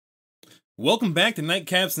Welcome back to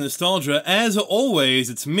Nightcaps Nostalgia. As always,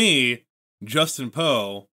 it's me, Justin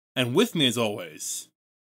Poe, and with me as always...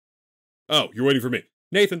 Oh, you're waiting for me.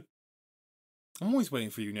 Nathan. I'm always waiting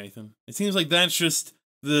for you, Nathan. It seems like that's just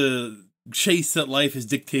the chase that life has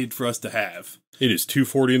dictated for us to have. It is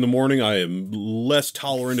 2:40 in the morning. I am less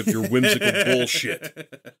tolerant of your whimsical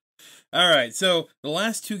bullshit. Alright, so the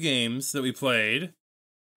last two games that we played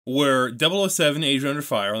were 007 Age Under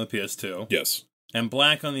Fire on the PS2. Yes. And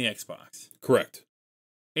Black on the Xbox. Correct.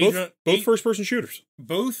 Both first-person shooters.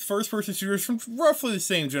 Both first-person shooters from roughly the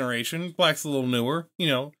same generation. Black's a little newer, you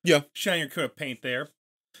know. Yeah. Shinier coat of paint there.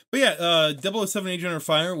 But yeah, 007 Age Under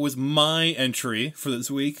Fire was my entry for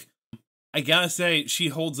this week. I gotta say, she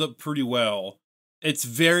holds up pretty well. It's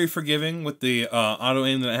very forgiving with the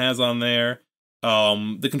auto-aim that it has on there.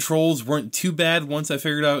 The controls weren't too bad once I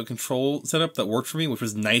figured out a control setup that worked for me, which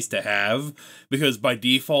was nice to have, because by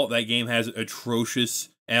default, that game has atrocious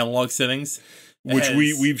analog settings. Which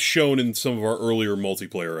we've shown in some of our earlier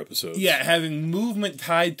multiplayer episodes. Yeah, having movement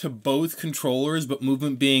tied to both controllers, but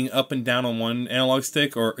movement being up and down on one analog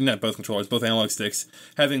stick, or not both controllers, both analog sticks,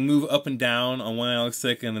 having move up and down on one analog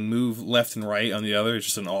stick and then move left and right on the other is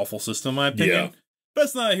just an awful system, in my opinion. Yeah. But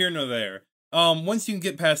it's neither here nor there. Once you can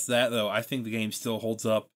get past that, though, I think the game still holds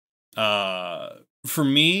up. For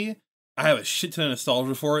me, I have a shit ton of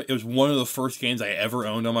nostalgia for it. It was one of the first games I ever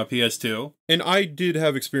owned on my PS2. And I did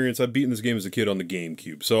have experience. I've beaten this game as a kid on the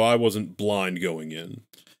GameCube, so I wasn't blind going in.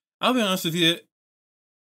 I'll be honest with you.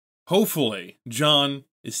 Hopefully, John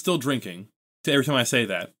is still drinking every time I say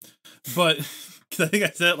that. But, because I think I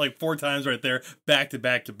said it like 4 times right there, back to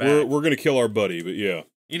back to back. We're going to kill our buddy, but yeah.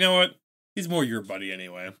 You know what? He's more your buddy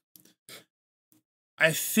anyway.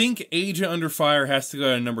 I think Age Under Fire has to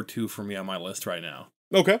go to number 2 for me on my list right now.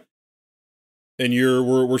 Okay. And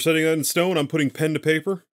we're setting that in stone. I'm putting pen to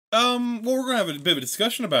paper. Well, we're gonna have a bit of a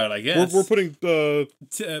discussion about it, I guess. We're putting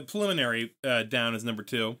preliminary down as number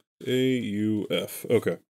 2. AUF.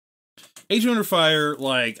 Okay. Age Under Fire,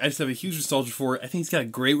 like, I just have a huge nostalgia for it. I think it's got a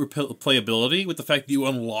great replayability with the fact that you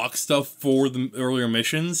unlock stuff for the earlier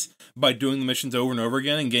missions by doing the missions over and over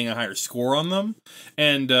again and getting a higher score on them.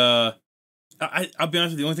 And I'll be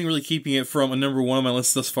honest with you, the only thing really keeping it from a number 1 on my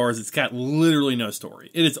list thus far is it's got literally no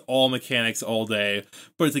story. It is all mechanics all day,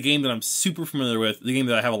 but it's a game that I'm super familiar with, the game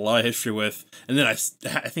that I have a lot of history with, and then I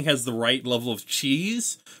think has the right level of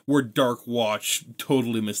cheese where Dark Watch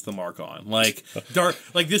totally missed the mark on. Like,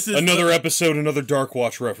 this is... Another episode, another Dark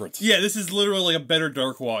Watch reference. Yeah, this is literally like a better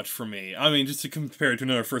Dark Watch for me. I mean, just to compare it to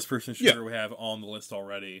another first-person shooter we have on the list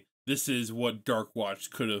already, this is what Dark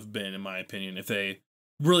Watch could have been, in my opinion, if they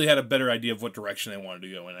really had a better idea of what direction they wanted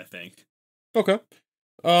to go in, I think. Okay.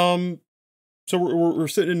 So we're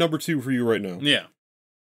sitting at number 2 for you right now. Yeah.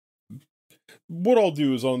 What I'll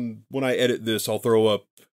do is when I edit this, I'll throw up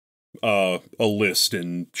a list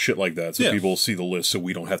and shit like that, so people see the list, so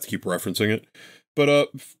we don't have to keep referencing it.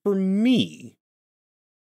 But for me,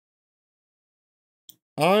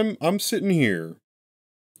 I'm sitting here,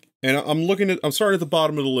 and I'm starting at the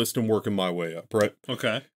bottom of the list and working my way up, right?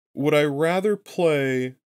 Okay. Would I rather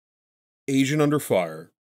play Agent Under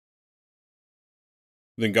Fire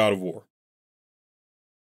than God of War?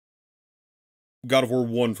 God of War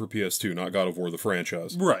 1 for PS2, not God of War the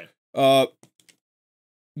franchise. Right.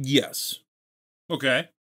 Yes. Okay.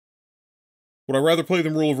 Would I rather play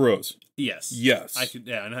than Rule of Rose? Yes. Yes. I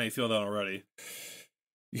know how you feel that already.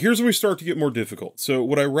 Here's where we start to get more difficult. So,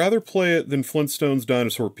 would I rather play it than Flintstones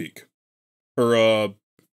Dinosaur Peak? Or,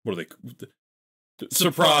 what are they?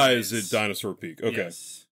 Surprise at Dinosaur Peak. Okay.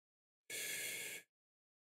 Yes.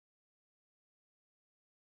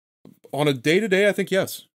 On a day-to-day, I think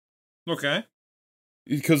yes. Okay.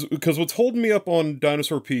 Because what's holding me up on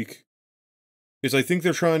Dinosaur Peak is I think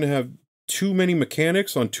they're trying to have too many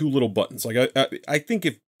mechanics on too little buttons. Like, I think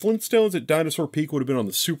if Flintstones at Dinosaur Peak would have been on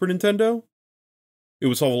the Super Nintendo, it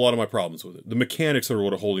would solve a lot of my problems with it. The mechanics are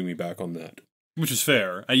what are holding me back on that. Which is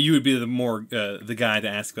fair. You would be the guy to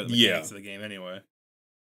ask about the mechanics of the game anyway.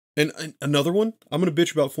 And another one, I'm going to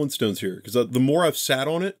bitch about Flintstones here, because the more I've sat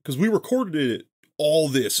on it, because we recorded all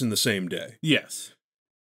this in the same day. Yes.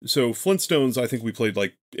 So Flintstones, I think we played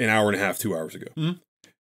like an hour and a half, 2 hours ago. Mm-hmm.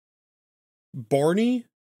 Barney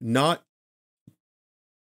not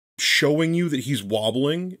showing you that he's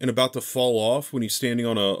wobbling and about to fall off when he's standing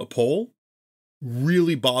on a pole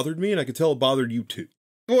really bothered me, and I could tell it bothered you too.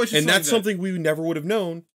 Well, and that's something we never would have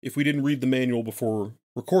known if we didn't read the manual before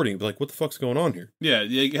recording. But like, what the fuck's going on here? Yeah,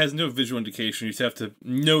 it has no visual indication. You just have to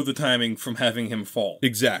know the timing from having him fall.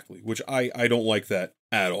 Exactly, which I don't like that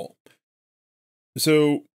at all.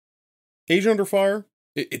 So, Age Under Fire,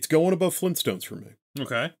 it's going above Flintstones for me.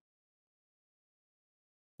 Okay.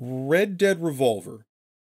 Red Dead Revolver.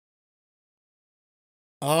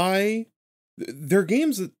 They're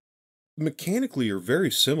games that mechanically are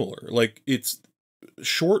very similar. Like, it's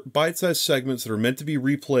short, bite-sized segments that are meant to be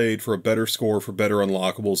replayed for a better score, for better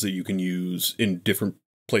unlockables that you can use in different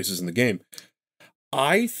places in the game.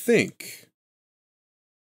 I think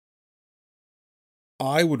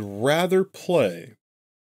I would rather play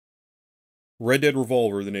Red Dead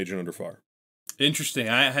Revolver than Agent Under Fire. Interesting.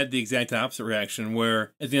 I had the exact opposite reaction,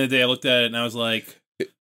 where at the end of the day I looked at it and I was like,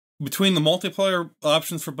 between the multiplayer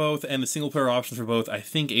options for both and the single-player options for both, I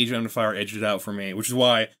think Agent Under Fire edged it out for me, which is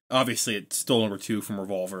why, obviously, it's still number 2 from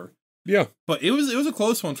Revolver. Yeah. But it was a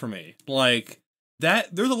close one for me. Like,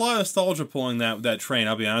 that, there's a lot of nostalgia pulling that train,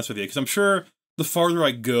 I'll be honest with you, because I'm sure the farther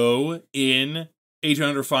I go in Agent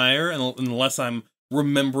Under Fire, and unless I'm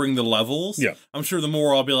remembering the levels, yeah, I'm sure the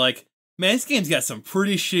more I'll be like, man, this game's got some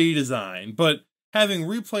pretty shitty design. But having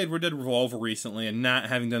replayed Red Dead Revolver recently and not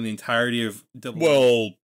having done the entirety of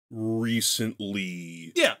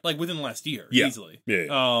recently, yeah, like within the last year, yeah, easily. Yeah.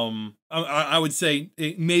 I would say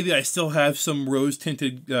maybe I still have some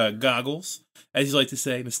rose-tinted goggles, as you like to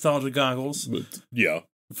say, nostalgia goggles. But, yeah,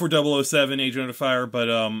 for 007 Agent Under Fire, but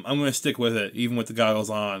I'm going to stick with it, even with the goggles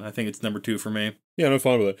on. I think it's number 2 for me. Yeah, no,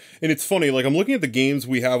 fine with it. And it's funny, like, I'm looking at the games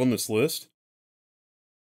we have on this list.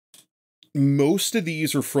 Most of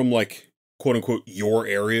these are from, like, quote-unquote, your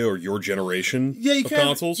area or your generation of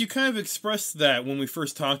consoles. You kind of expressed that when we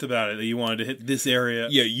first talked about it, that you wanted to hit this area.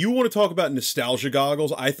 Yeah, you want to talk about nostalgia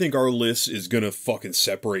goggles. I think our list is going to fucking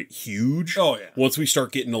separate huge. Oh, yeah. Once we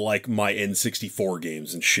start getting to, like, my N64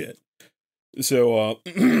 games and shit. So,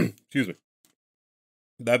 excuse me.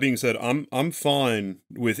 That being said, I'm fine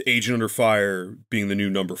with Agent Under Fire being the new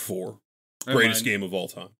number 4. Greatest game of all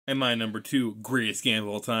time. And my number 2, greatest game of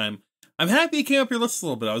all time. I'm happy it came up your list a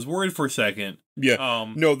little bit. I was worried for a second. Yeah.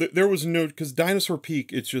 No, there was no... Because Dinosaur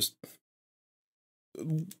Peak, it's just...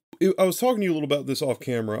 I was talking to you a little about this off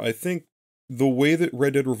camera. I think the way that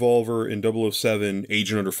Red Dead Revolver and 007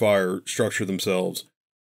 Agent Under Fire structure themselves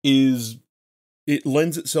is... It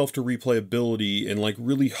lends itself to replayability and, like,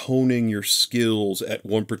 really honing your skills at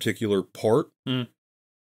one particular part. Mm.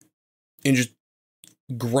 And just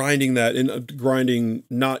grinding that... And grinding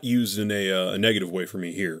not used in a negative way for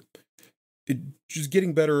me here. Just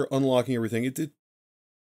getting better, unlocking everything. It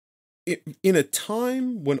in a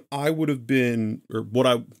time when I would have been, or what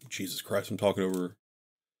I, Jesus Christ, I'm talking over.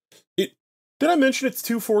 Did I mention it's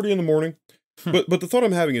 2:40 in the morning? But the thought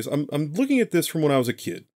I'm having is, I'm looking at this from when I was a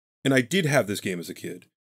kid, and I did have this game as a kid.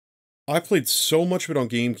 I played so much of it on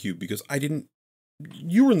GameCube because I didn't.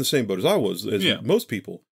 You were in the same boat as I was, as most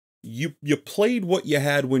people. You played what you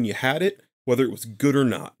had when you had it, whether it was good or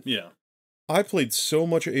not. Yeah. I played so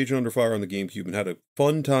much of Agent Under Fire on the GameCube and had a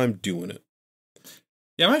fun time doing it.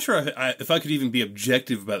 Yeah, I'm not sure if I could even be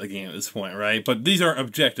objective about the game at this point, right? But these aren't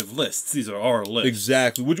objective lists. These are our lists.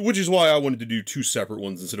 Exactly, which is why I wanted to do 2 separate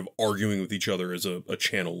ones instead of arguing with each other as a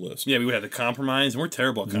channel list. Yeah, we would have to compromise, and we're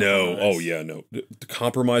terrible at compromise. No, oh yeah, no. The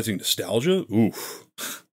compromising nostalgia? Oof.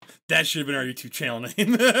 That should have been our YouTube channel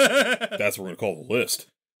name. That's what we're going to call the list.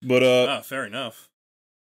 But, fair enough.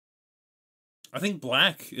 I think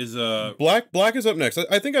Black is Black is up next.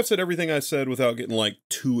 I think I've said everything I said without getting like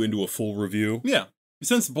too into a full review. Yeah.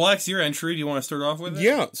 Since Black's your entry, do you want to start off with it?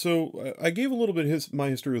 Yeah, so I gave a little bit my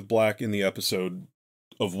history with Black in the episode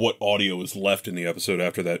of what audio is left in the episode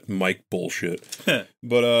after that mic bullshit.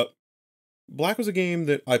 But Black was a game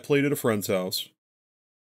that I played at a friend's house,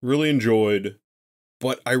 really enjoyed,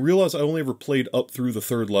 but I realized I only ever played up through the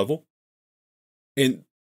 3rd level. And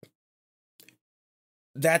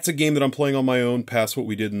that's a game that I'm playing on my own past what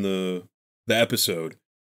we did in the episode.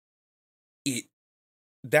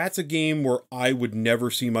 That's a game where I would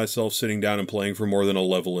never see myself sitting down and playing for more than a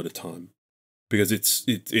level at a time. Because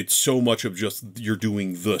it's so much of just you're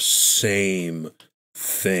doing the same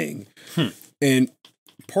thing. And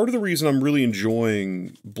part of the reason I'm really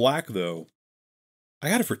enjoying Black, though, I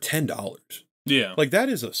got it for $10. Yeah. Like, that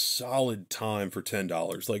is a solid time for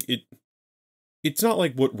 $10. Like, it's not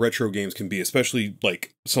like what retro games can be, especially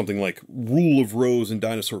like something like Rule of Rose and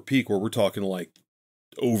Dinosaur Peak, where we're talking like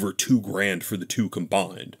over $2,000 for the 2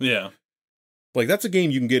 combined. Yeah. Like, that's a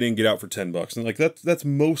game you can get in, get out for $10. And like, that's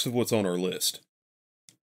most of what's on our list.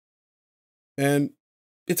 And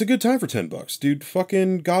it's a good time for $10, dude.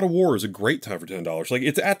 Fucking God of War is a great time for $10. Like,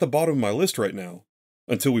 it's at the bottom of my list right now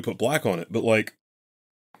until we put Black on it. But like,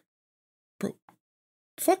 bro,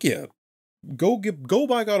 fuck yeah. Go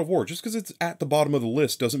buy God of War. Just because it's at the bottom of the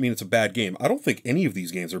list doesn't mean it's a bad game. I don't think any of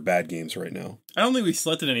these games are bad games right now. I don't think we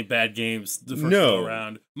selected any bad games the first go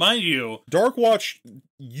around. Mind you, Dark Watch,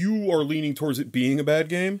 you are leaning towards it being a bad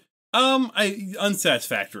game.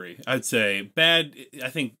 Unsatisfactory. I'd say bad. I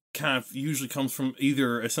think kind of usually comes from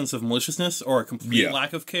either a sense of maliciousness or a complete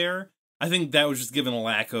lack of care. I think that was just given a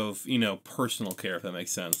lack of personal care, if that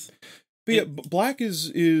makes sense. But Black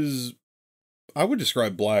is I would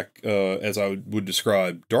describe Black as I would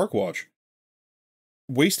describe Darkwatch.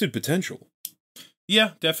 Wasted potential.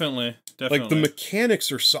 Yeah, definitely. Like, the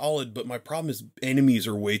mechanics are solid, but my problem is enemies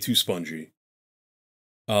are way too spongy.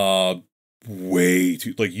 Way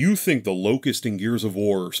too... Like, you think the Locust in Gears of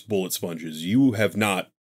War are bullet sponges. You have not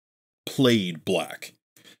played Black.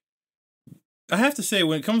 I have to say,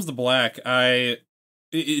 when it comes to Black,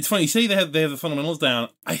 it's funny, you say they have the fundamentals down.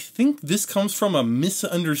 I think this comes from a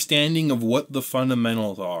misunderstanding of what the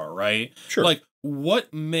fundamentals are, right? Sure. Like,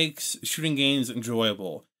 what makes shooting games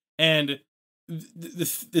enjoyable? And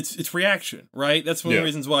it's reaction, right? That's one of the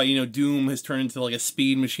reasons why, Doom has turned into like a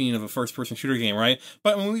speed machine of a first-person shooter game, right?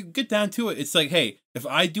 But when we get down to it, it's like, hey, if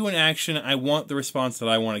I do an action, I want the response that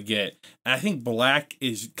I want to get. And I think Black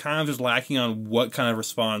is kind of just lacking on what kind of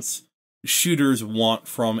response shooters want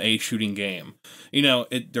from a shooting game.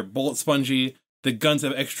 They're bullet spongy. The guns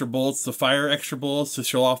have extra bullets to fire extra bullets to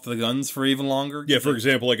show off the guns for even longer. Yeah, for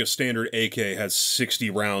example, like a standard AK has 60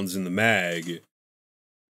 rounds in the mag,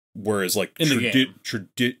 whereas like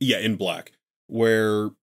in Black, where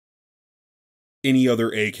any other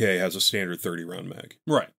AK has a standard 30-round mag.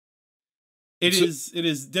 Right. It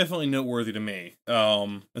is definitely noteworthy to me.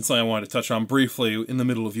 And something I wanted to touch on briefly in the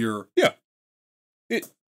middle of your... Yeah.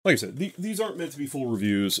 Like I said, these aren't meant to be full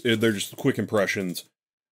reviews. They're just quick impressions.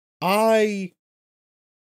 I'm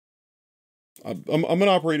going to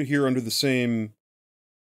operate here under the same...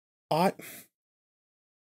 I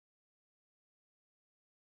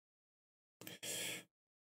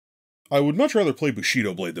would much rather play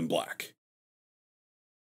Bushido Blade than Black.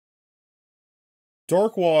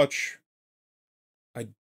 Darkwatch,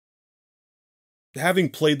 having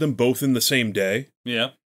played them both in the same day... Yeah.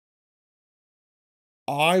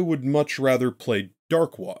 I would much rather play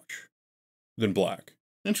Darkwatch than Black.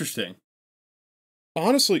 Interesting.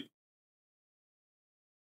 Honestly,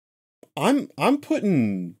 I'm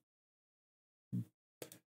putting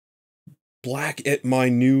Black at my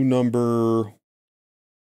new number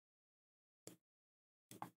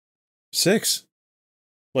 6.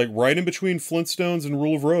 Like, right in between Flintstones and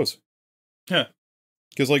Rule of Rose. Yeah.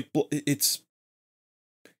 Because, like, it's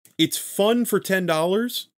fun for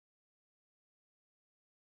 $10.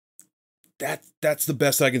 That's the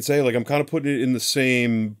best I can say. Like, I'm kind of putting it in the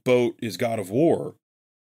same boat as God of War.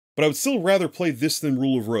 But I would still rather play this than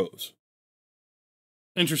Rule of Rose.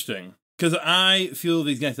 Interesting. Because I feel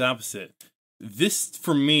the exact opposite. This,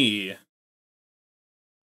 for me,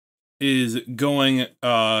 is going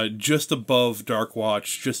just above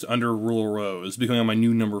Darkwatch, just under Rule of Rose, becoming my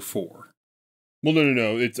new number 4. Well,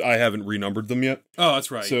 no. I haven't renumbered them yet. Oh, that's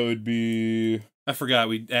right. So it'd be... I forgot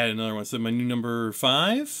we added another one. So my new number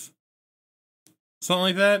 5? Something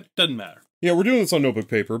like that? Doesn't matter. Yeah, we're doing this on notebook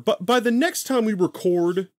paper. But by the next time we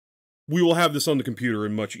record, we will have this on the computer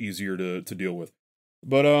and much easier to deal with.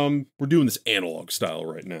 But we're doing this analog style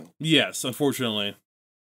right now. Yes, unfortunately.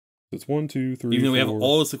 It's 1, 2, 3, Even though 4. we have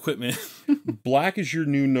all this equipment. Black is your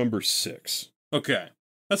new number 6. Okay.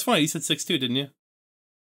 That's funny. You said 6 too, didn't you?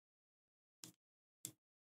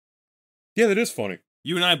 Yeah, that is funny.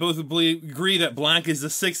 You and I both agree that Black is the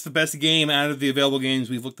 6th best game out of the available games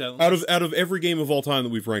we've looked at. Out of every game of all time that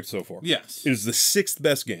we've ranked so far. Yes. It is the 6th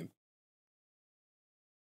best game.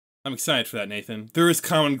 I'm excited for that, Nathan. There is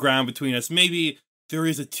common ground between us. Maybe there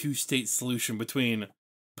is a 2-state solution between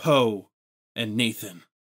Poe and Nathan.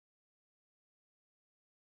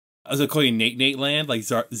 I was going to call you Nate Land, like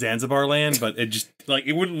Zanzibar Land, but it just, like,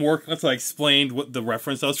 it wouldn't work unless I explained what the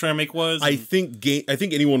reference I was trying to make was. I think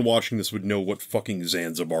anyone watching this would know what fucking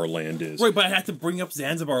Zanzibar Land is. Right, but I had to bring up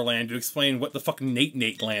Zanzibar Land to explain what the fucking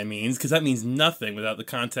Nate Land means, because that means nothing without the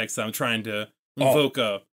context I'm trying to invoke.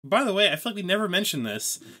 By the way, I feel like we never mentioned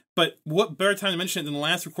this, but what better time to mention it than the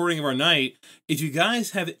last recording of our night? If you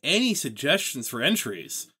guys have any suggestions for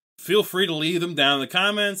entries, feel free to leave them down in the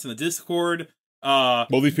comments, in the Discord. Well,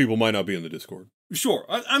 these people might not be in the Discord. Sure.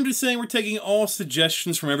 I'm just saying we're taking all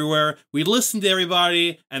suggestions from everywhere. We listen to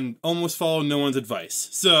everybody and almost follow no one's advice.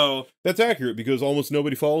 So... That's accurate, because almost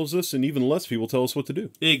nobody follows us, and even less people tell us what to do.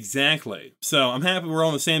 Exactly. So I'm happy we're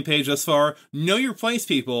on the same page thus far. Know your place,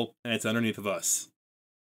 people, and it's underneath of us.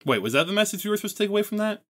 Wait, was that the message you were supposed to take away from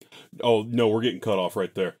that? Oh, no, we're getting cut off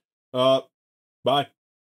right there. Bye.